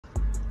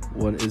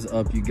What is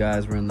up, you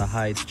guys? We're in the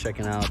Heights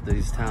checking out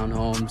these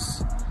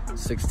townhomes.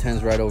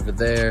 610's right over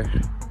there.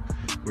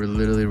 We're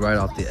literally right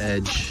off the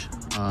edge.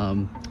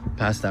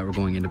 Past that, we're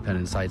going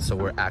Independence Heights, so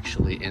we're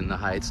actually in the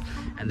Heights.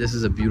 And this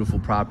is a beautiful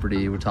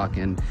property. We're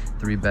talking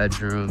 3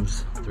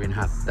 bedrooms,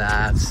 3.5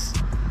 baths,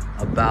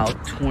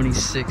 about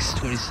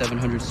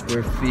 2,700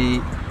 square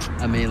feet.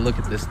 I mean, look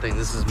at this thing.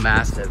 This is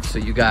massive. So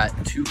you got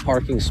 2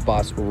 parking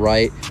spots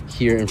right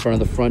here in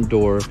front of the front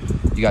door.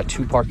 You got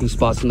 2 parking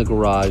spots in the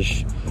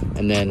garage,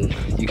 and then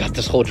you got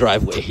this whole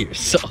driveway here.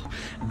 So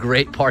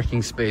great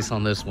parking space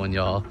on this one,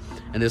 y'all.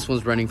 And this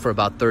one's renting for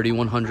about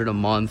 $3,100 a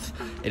month.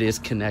 It is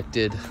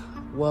connected.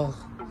 Well,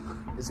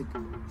 is it?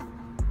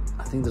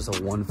 I think there's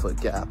a 1 foot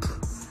gap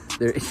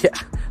there. Yeah,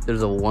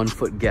 there's a 1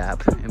 foot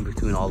gap in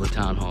between all the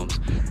townhomes.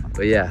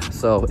 But yeah,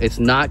 so it's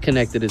not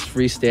connected. It's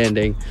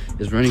freestanding.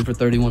 It's renting for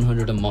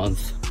 $3,100 a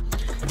month.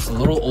 It's a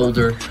little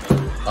older.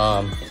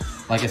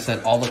 Like I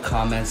said, all the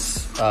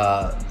comments,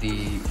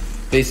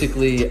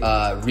 basically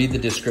read the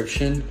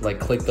description. Like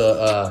click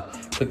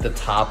the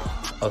top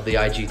of the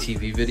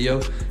IGTV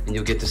video, and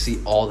you'll get to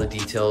see all the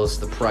details,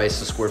 the price,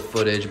 the square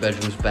footage,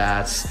 bedrooms,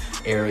 baths,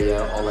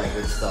 area, all that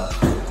good stuff.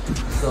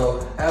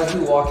 So as we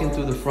walk in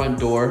through the front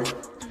door,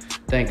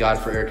 thank God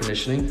for air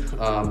conditioning.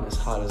 It's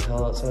hot as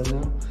hell outside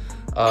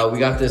now. We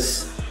got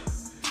this,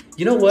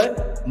 you know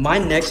what? My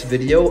next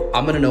video,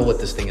 I'm gonna know what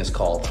this thing is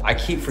called. I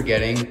keep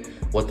forgetting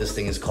what this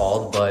thing is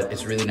called, but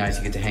it's really nice.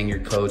 You get to hang your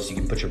coats, you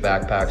can put your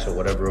backpacks or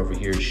whatever over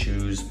here,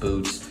 shoes,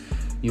 boots,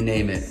 you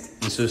name it.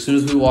 And so as soon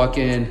as we walk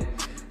in,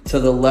 to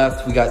the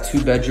left, we got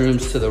 2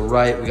 bedrooms. To the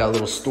right, we got a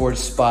little storage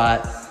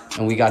spot,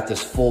 and we got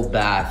this full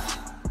bath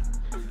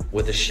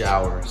with a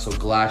shower. So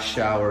glass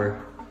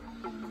shower.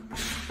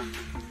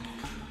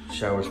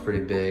 Shower's pretty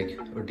big,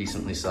 or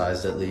decently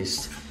sized at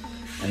least.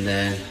 And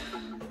then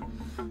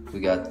we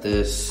got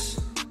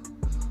this.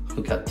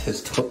 We got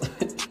this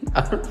toilet.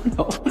 I don't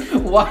know.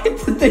 Why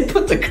did they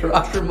put the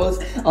garage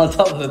remotes on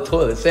top of the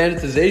toilet?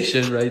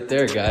 Sanitization right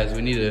there, guys.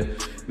 We need to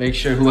make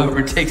sure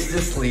whoever takes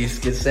this lease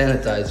gets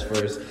sanitized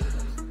first.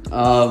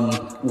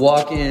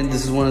 Walk in,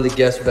 this is one of the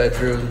guest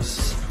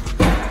bedrooms.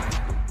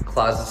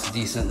 Closet's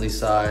decently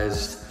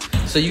sized.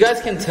 So you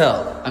guys can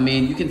tell, I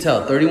mean, you can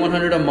tell,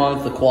 $3,100 a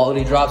month, the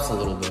quality drops a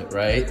little bit,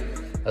 right?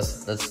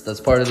 That's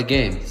part of the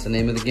game. It's the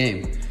name of the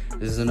game.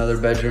 This is another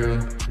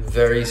bedroom,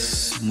 very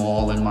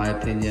small in my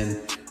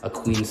opinion. A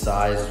queen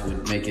size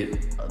would make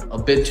it a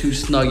bit too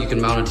snug. You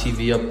can mount a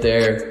TV up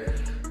there.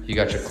 You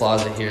got your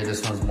closet here.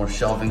 This one's more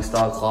shelving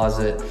style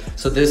closet.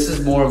 So this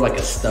is more of like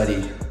a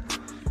study.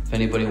 If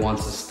anybody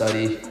wants to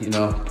study, you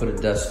know, put a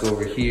desk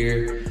over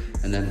here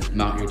and then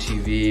mount your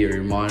TV or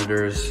your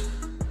monitors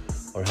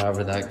or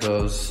however that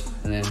goes.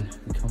 And then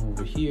we come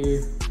over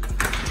here,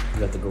 we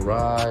got the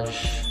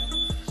garage.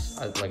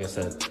 Like I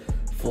said,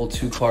 full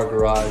 2-car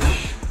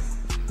garage.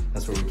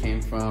 That's where we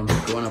came from.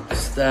 Going up the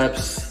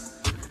steps.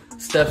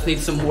 Steps need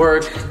some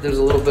work. There's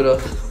a little bit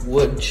of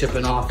wood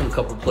chipping off in a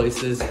couple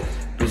places.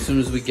 But as soon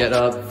as we get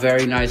up,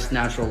 very nice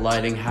natural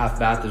lighting. Half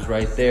bath is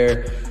right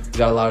there. We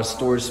got a lot of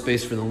storage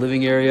space for the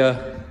living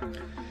area.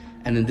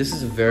 And then this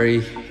is a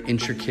very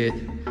intricate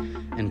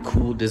and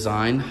cool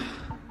design.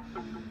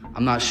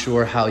 I'm not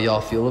sure how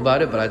y'all feel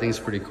about it, but I think it's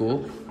pretty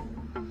cool.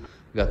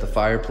 We got the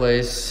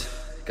fireplace,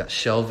 got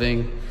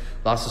shelving,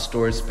 lots of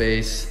storage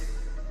space.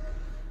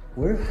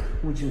 Where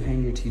would you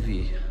hang your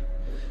TV?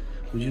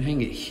 Would you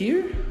hang it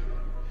here?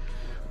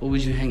 Or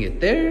would you hang it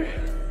there?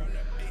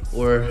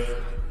 Or,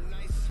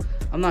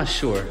 I'm not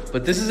sure.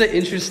 But this is an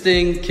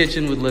interesting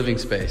kitchen with living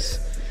space.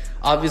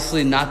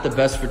 Obviously not the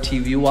best for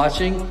TV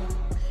watching,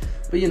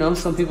 but you know,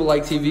 some people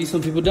like TV,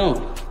 some people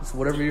don't. It's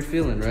whatever you're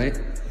feeling, right?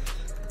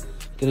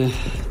 Gonna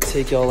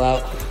take y'all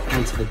out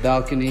onto the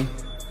balcony.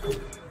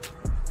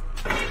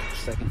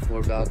 2nd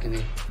floor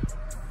balcony.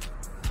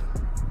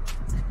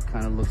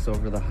 Kind of looks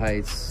over the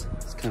Heights.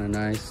 It's kind of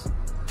nice.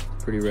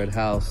 Pretty red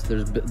house.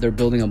 They're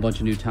building a bunch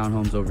of new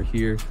townhomes over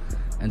here.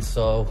 And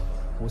so,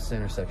 what's the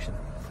intersection?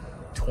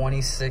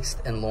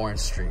 26th and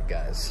Lawrence Street,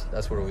 guys.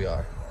 That's where we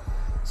are.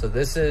 So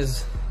this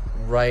is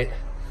right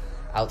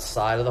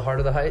outside of the heart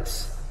of the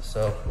Heights,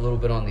 so a little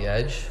bit on the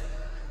edge.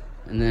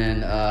 And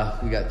then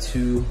we got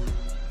 2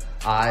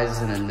 eyes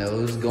and a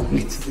nose going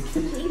into the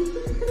kitchen.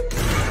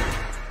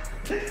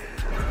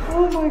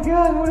 Oh my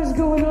God, what is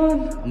going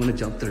on? I'm gonna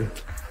jump through.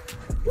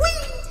 Whee!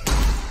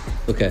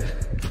 Okay,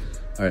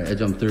 all right, I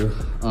jumped through.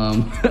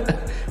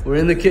 We're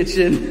in the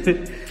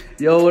kitchen.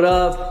 Yo, what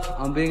up?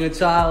 I'm being a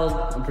child.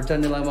 I'm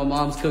pretending like my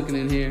mom's cooking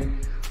in here.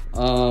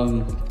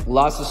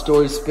 Lots of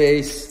storage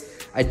space.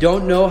 I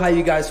don't know how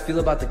you guys feel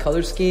about the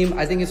color scheme.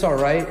 I think it's all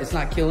right. It's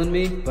not killing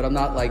me, but I'm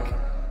not like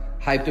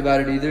hyped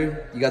about it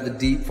either. You got the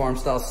deep farm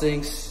style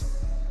sinks.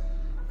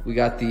 We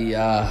got the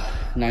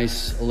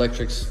nice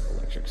electric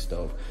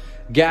stove.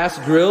 Gas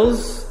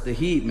grills, the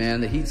heat,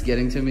 man, the heat's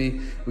getting to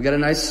me. We got a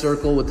nice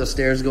circle with the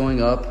stairs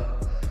going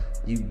up.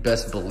 You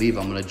best believe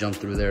I'm gonna jump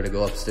through there to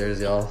go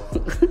upstairs, y'all.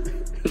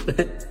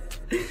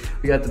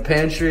 We got the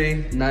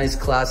pantry, nice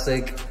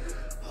classic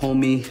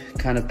homey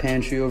kind of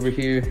pantry over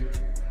here.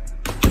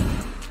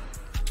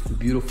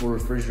 Beautiful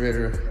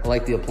refrigerator. I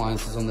like the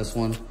appliances on this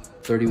one.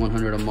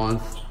 $3,100 a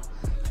month.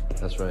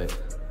 That's right.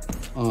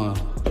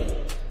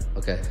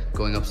 Okay,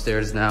 going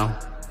upstairs now.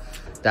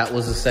 That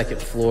was the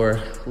second floor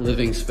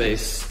living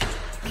space,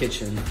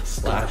 kitchen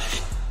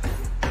slash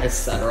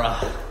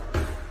etc.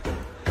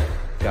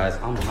 Guys,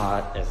 I'm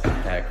hot as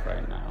heck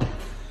right now.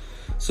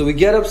 So we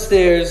get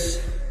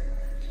upstairs,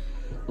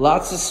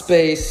 lots of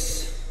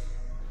space.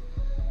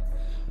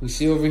 We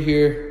see over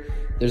here,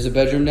 there's a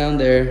bedroom down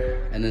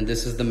there, and then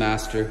this is the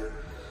master.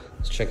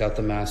 Let's check out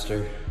the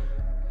master.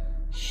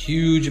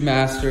 Huge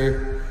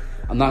master.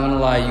 I'm not gonna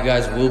lie, you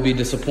guys will be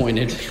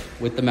disappointed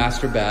with the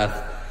master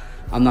bath.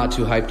 I'm not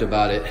too hyped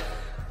about it.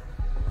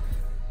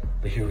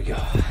 But here we go.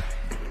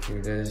 Here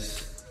it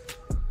is.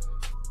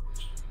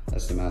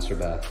 That's the master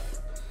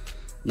bath.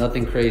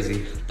 Nothing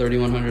crazy,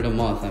 $3,100 a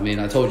month. I mean,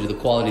 I told you the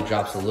quality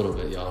drops a little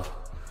bit, y'all.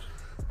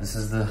 This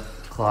is the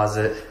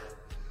closet.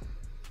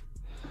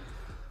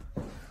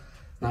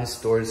 Nice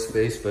storage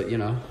space, but you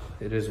know,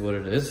 it is what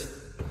it is.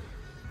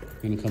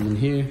 You're gonna come in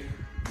here.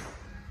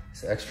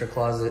 It's an extra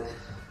closet.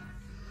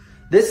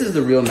 This is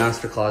the real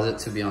master closet,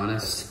 to be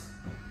honest.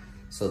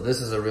 So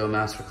this is a real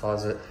master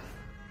closet.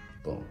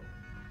 Boom.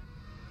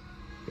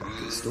 Got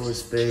good storage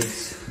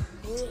space.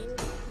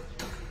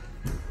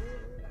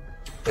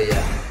 But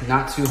yeah,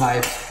 not too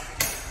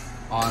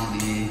hyped on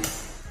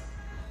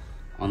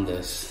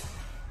this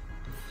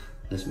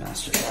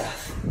master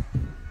bath.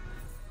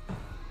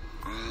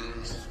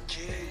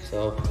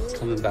 So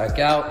coming back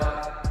out,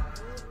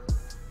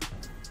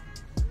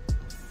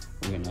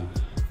 we're gonna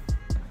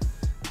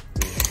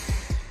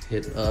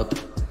hit up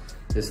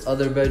this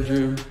other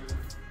bedroom.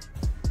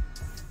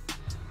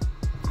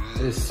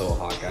 It is so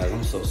hot, guys.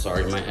 I'm so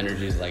sorry. My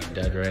energy is like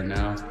dead right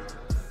now.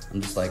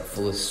 I'm just like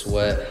full of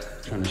sweat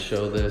trying to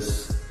show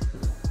this.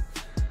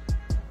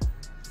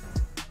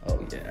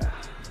 Oh yeah.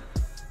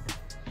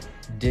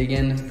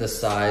 Digging the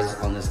size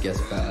on this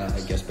guest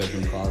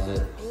bedroom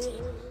closet.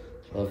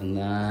 Loving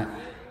that.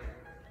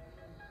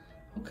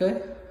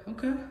 Okay.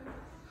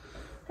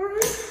 All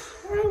right,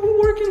 we're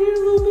working here a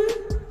little bit.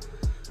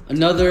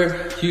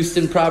 Another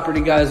Houston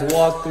property, guys.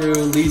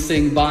 Walkthrough,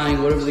 leasing,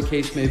 buying, whatever the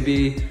case may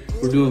be.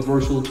 We're doing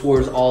virtual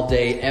tours all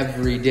day,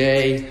 every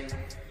day.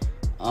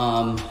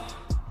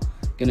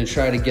 Gonna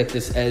try to get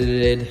this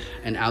edited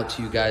and out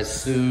to you guys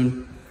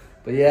soon.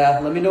 But yeah,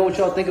 let me know what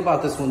y'all think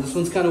about this one. This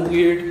one's kind of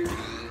weird.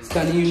 It's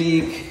kind of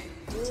unique.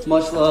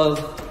 Much love.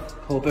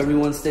 Hope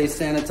everyone stays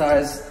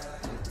sanitized.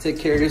 Take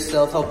care of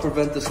yourself. Help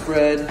prevent the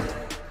spread.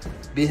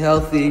 Be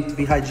healthy.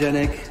 Be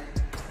hygienic.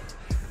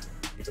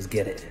 Let's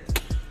get it.